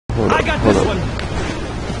Hold up, I got hold this up. one.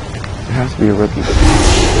 There has to be a rookie.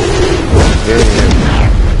 Yeah.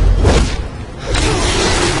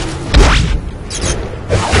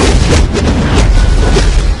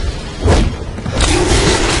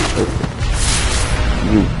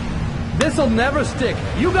 This'll never stick.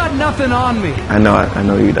 You got nothing on me. I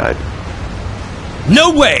know you died.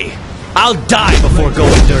 No way! I'll die before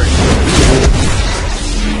going dirty.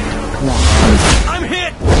 Come on. I'm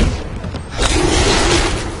hit!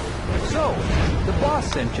 So, the boss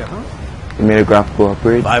sent you, huh? You made a graphical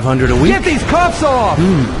upgrade? 500 a week? Get these cuffs off!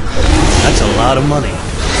 That's a lot of money.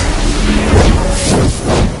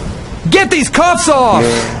 Get these cuffs off!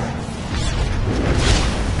 Yeah.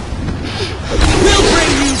 We'll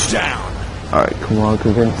bring you down! Alright, come on,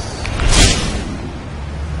 convince.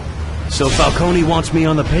 So Falcone wants me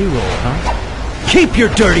on the payroll, huh? Keep your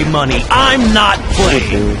dirty money. I'm not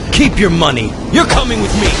playing. Keep your money. You're coming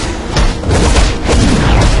with me.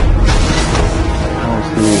 I don't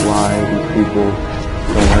see why these people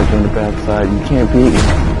don't want to be on the bad side. You can't beat me.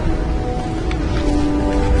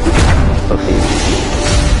 Okay.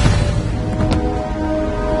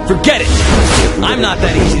 Forget it. I'm not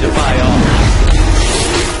that easy to buy off.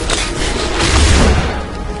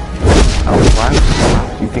 Why do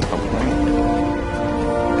you think I'm playing?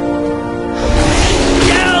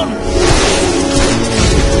 Down!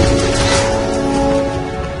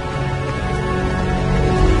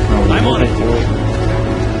 I'm on it.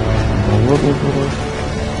 I'm looking for this.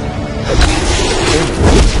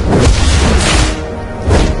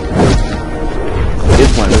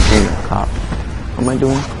 This one is being a cop. What am I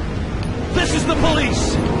doing? This is the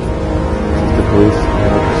police. The police.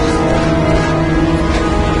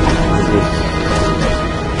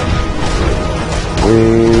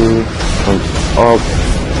 Okay.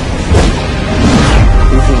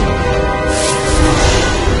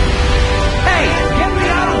 Hey, get me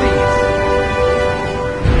out of these!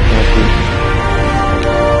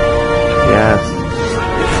 Yes.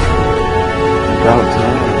 About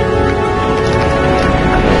time.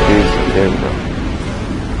 I know these. There we go.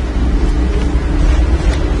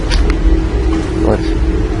 What?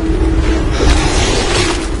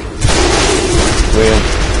 Where?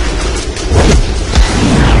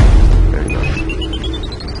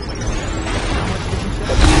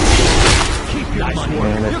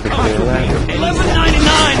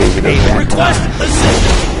 $11.99. Request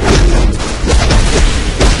assistance.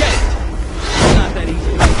 Get it. It's not that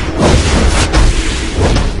easy.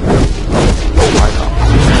 Oh my God.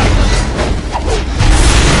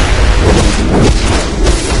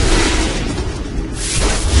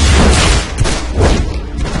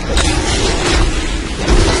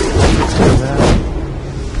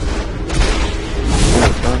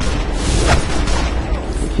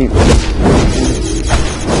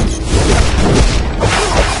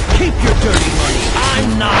 Keep your dirty money. I'm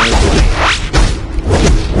not.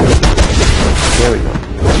 There we go.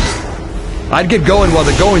 I'd get going while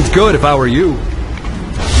the going's good if I were you.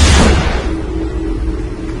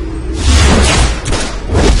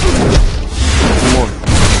 More.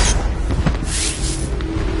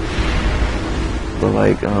 But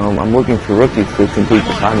like, I'm looking for rookies to complete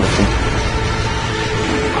the side mission.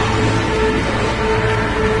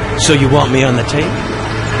 So you want me on the tape?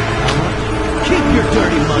 Keep your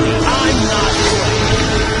dirty money. I'm not playing.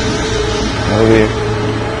 Over here.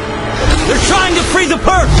 They're trying to free the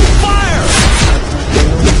perk. Fire!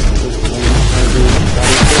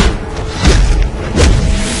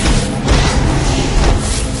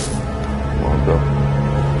 Come on, go.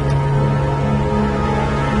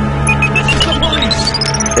 This is the police.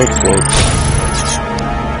 Explode.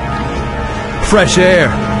 Fresh air.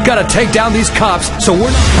 Gotta take down these cops so we're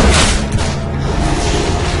not...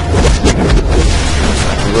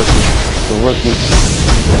 The rookie.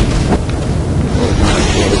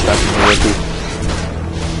 Yeah, this guy's the rookie.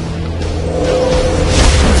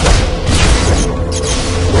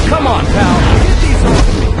 Come on, pal. Get these off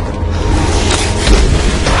me.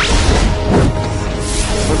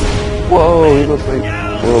 Whoa, he looks like a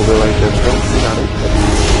little bit like this. Don't see how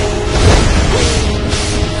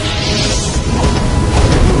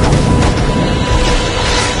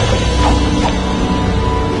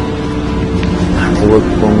look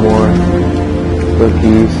for more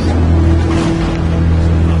cookies.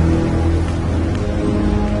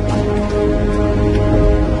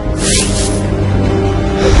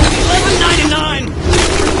 $11.99.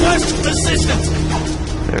 Request assistance.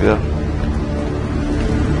 There we go.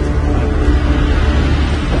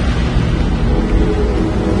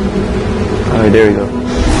 Alright, there we go.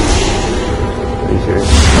 Are you serious?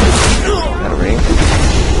 Got a ring?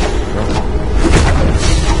 No.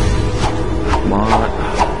 Come on.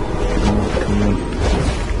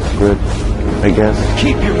 I guess.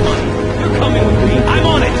 Keep your money. You're coming with me. I'm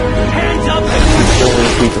on it. Hands up. Still in a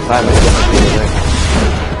piece of 5, I guess.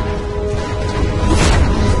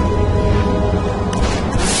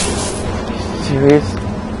 Serious?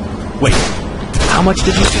 Wait, how much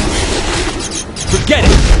did you say? Forget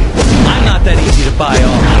it! I'm not that easy to buy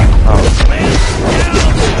off. Oh.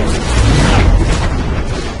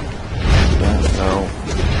 No.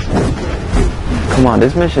 Come on,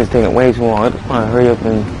 this mission is taking way too long. I just want to hurry up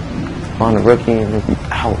and find the rookie and rookie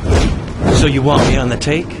out. So you want me on the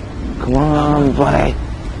take? Come on, buddy.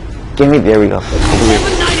 Give me, there we go.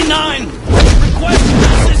 $7.99! Request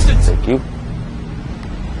assistance! Thank you.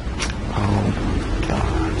 Oh my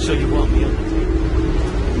god. So you want me on the take?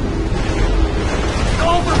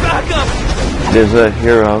 Call for backup! There's a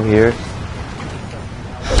hero here.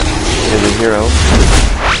 There's a hero.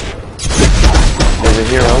 There's a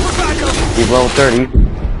hero. He's level 30.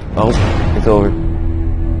 Oh, it's over.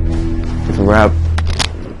 It's a wrap.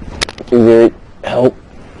 Is it? Help.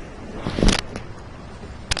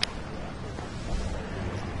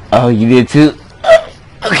 Oh, you did too?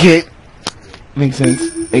 Okay. Makes sense.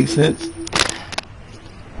 Makes sense.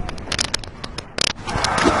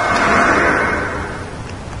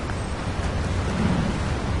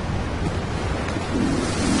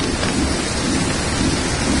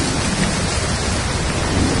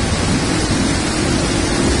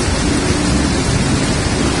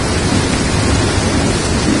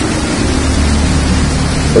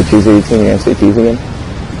 So Tuesday, you taking your SATs again?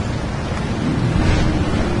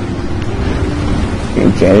 In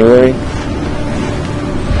January?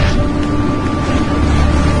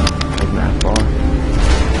 Like that far.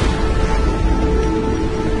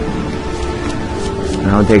 And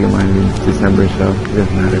I'll take mine in December, so it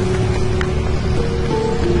doesn't matter.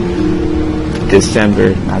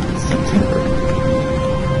 December, not September.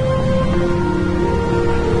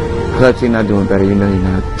 Clutch, you're not doing better, you know you're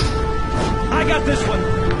not. I got this one!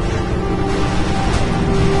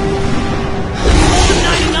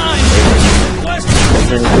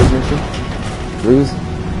 Please.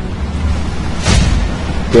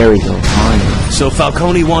 There we go. So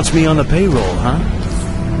Falcone wants me on the payroll, huh?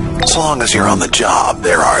 As long as you're on the job,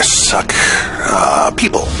 there are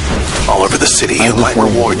people all over the city who might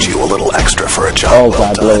reward you a little extra for a job. Oh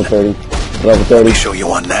god, level 30. Level 30. Let me show you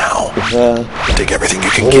one now. Take everything you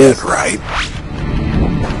can get, right?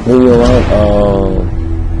 Leave me alone. Oh.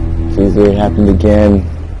 Caesar, it happened again.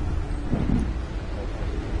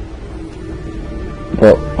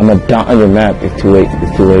 Well, I'm a dot on your map. It's too late.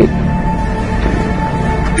 It's too late.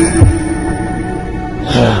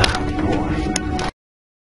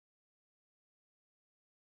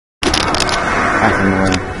 That's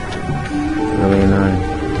annoying. Really annoying.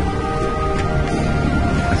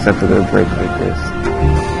 Except for the breaks like this.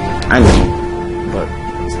 I know, but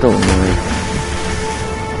it's still annoying.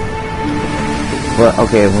 But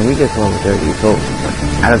okay, when we get to level 30, it's over.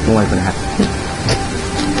 I just don't like when it happens.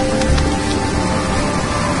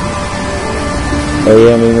 Oh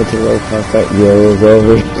yeah, we went to the low cost fight. Yeah, it was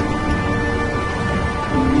over.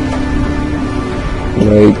 You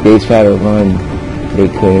know, they tried to run. They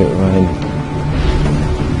couldn't run.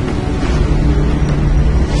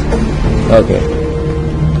 Okay.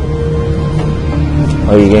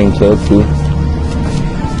 Oh, you're getting killed too?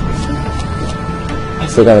 I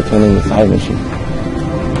still gotta turn in the side mission.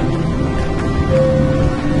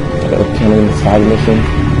 I gotta turn in the side mission. I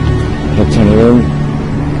gotta turn it in.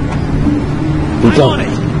 I'm on it!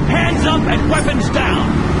 Hands up and weapons down!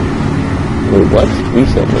 Wait, what?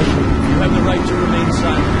 Reset mission. You have the right to remain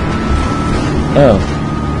silent. Oh.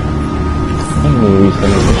 I didn't need to reset the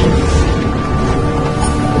mission.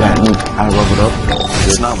 That means I leveled up.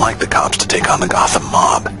 It's not like the cops to take on the Gotham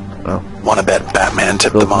mob. Oh. Wanna bet Batman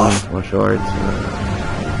tipped them off? Martial arts.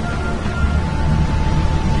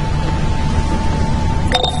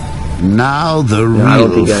 Now the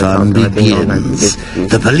real fun begins.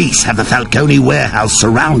 The police have the Falcone warehouse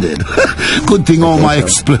surrounded. Good thing all my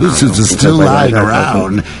explosives are still lying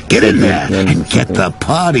around. Get in there and get the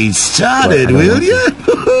party started, will you?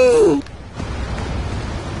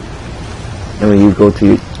 And when you go to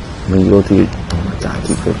your, oh my god, I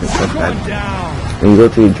keep clicking stuff back. When you go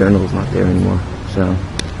to your journal, it's not there anymore. So,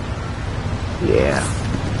 yeah.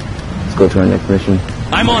 Let's go to our next mission.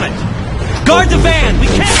 I'm on it! Guard the van! We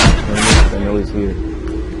can't! I know he's here.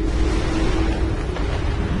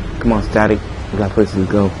 Come on, Static. We got places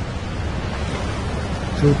to go.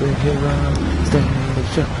 Superhero,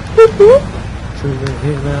 station.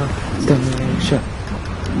 Superhero, station.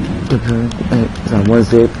 It's on one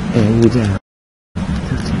zip and you down.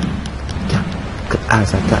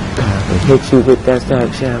 Eyes I got and hit you with that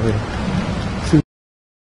static shower.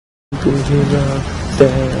 Superhero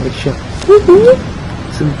static shot. Woohoo!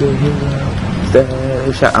 Superhero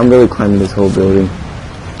static shot. I'm really climbing this whole building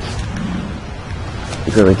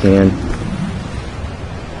because I can.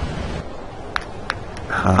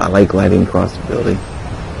 I like gliding across the building.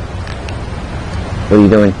 What are you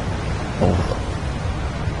doing? Oh.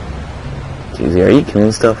 Jeez, are you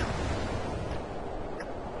killing stuff?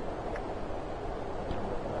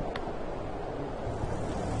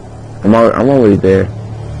 I'm already there,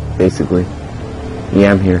 basically.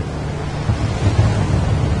 Yeah, I'm here.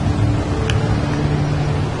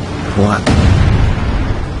 What?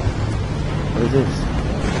 What is this?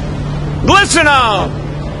 Listen up!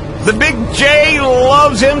 The Big J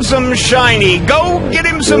loves him some shiny. Go get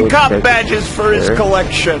him some cop badges for his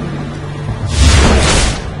collection.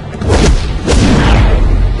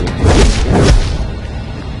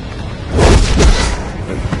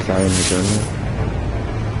 Carrying the journal?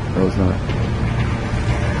 No, it's not.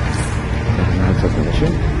 That's not a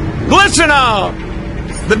mission? Listen up!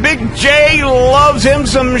 The Big J loves him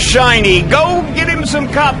some shiny. Go get him some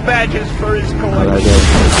cop badges for his collection.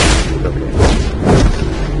 Okay.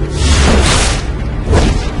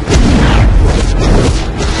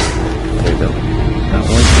 There you go. That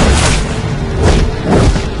one.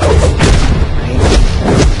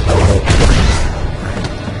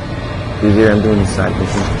 Easier, I'm doing the side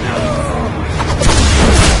mission.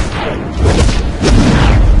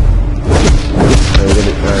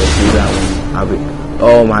 Do that one. I'll be.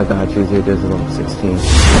 Oh my God, choose here. There's a little 16.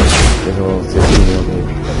 There's a little 16 over here.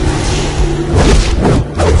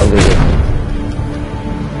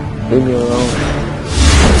 Leave me alone.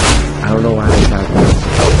 I don't know why I'm attacking.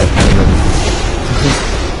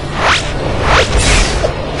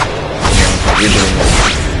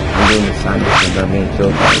 I'm doing the side mission, but I'm being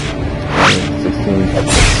killed by 16.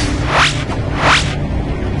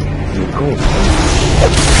 You're cool.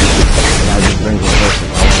 I just bring the person.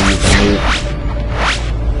 I use the move.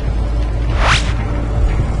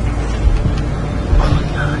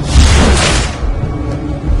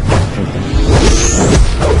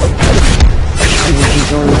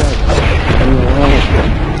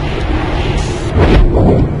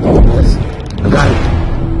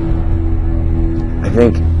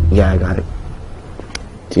 Yeah, I got it.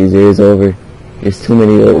 Tuesday is over. There's too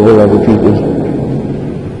many other people.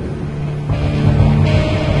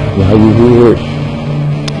 Why you here?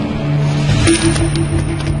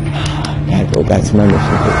 Gotta go back to my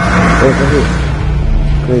mission. Over here.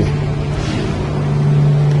 Crazy.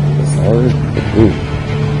 It's all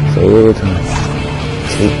so little time.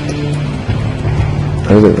 Sweet.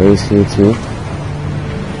 There's a race here too.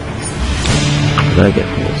 What did I get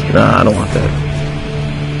from this? Nah, I don't want that.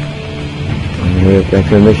 Back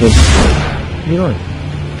to the mission. What are you doing?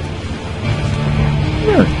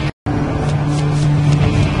 Yeah.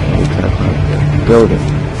 I'm trying to find the building. I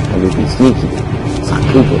will be sneaky.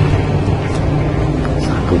 Sakuba.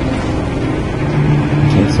 Sakuba.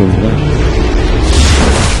 Can't see me now.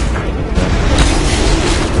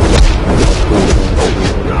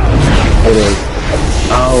 It is.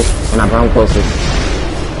 Oh, when I brought him closer.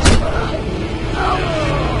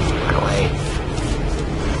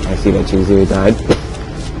 I see that Chizir died.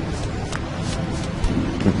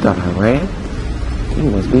 You thought I ran? You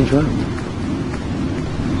must be drunk.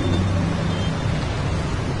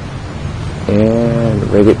 And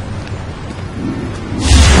rig it.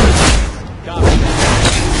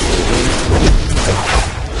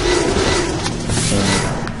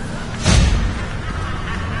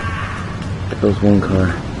 There goes one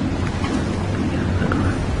car.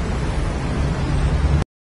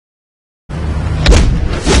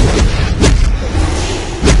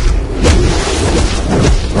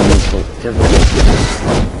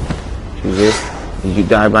 Did you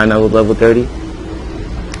die by now with level 30?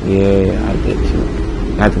 Yeah, I did too.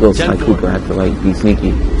 I have to go to my Cooper. I have to like be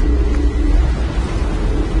sneaky.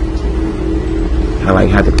 I like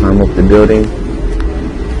had to climb up the building.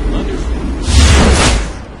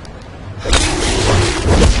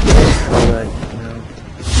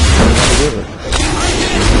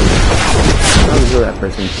 That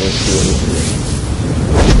person can't do anything.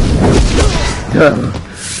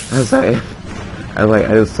 I was like,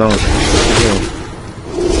 I just saw it.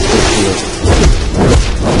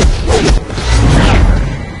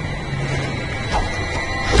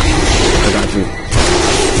 I got you.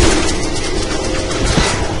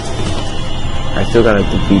 I still gotta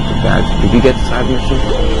defeat the bad. Did you get the side mission?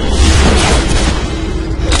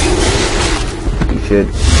 You should.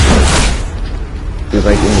 He's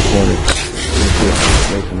like in the corner.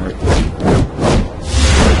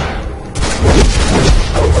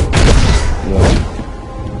 Yeah.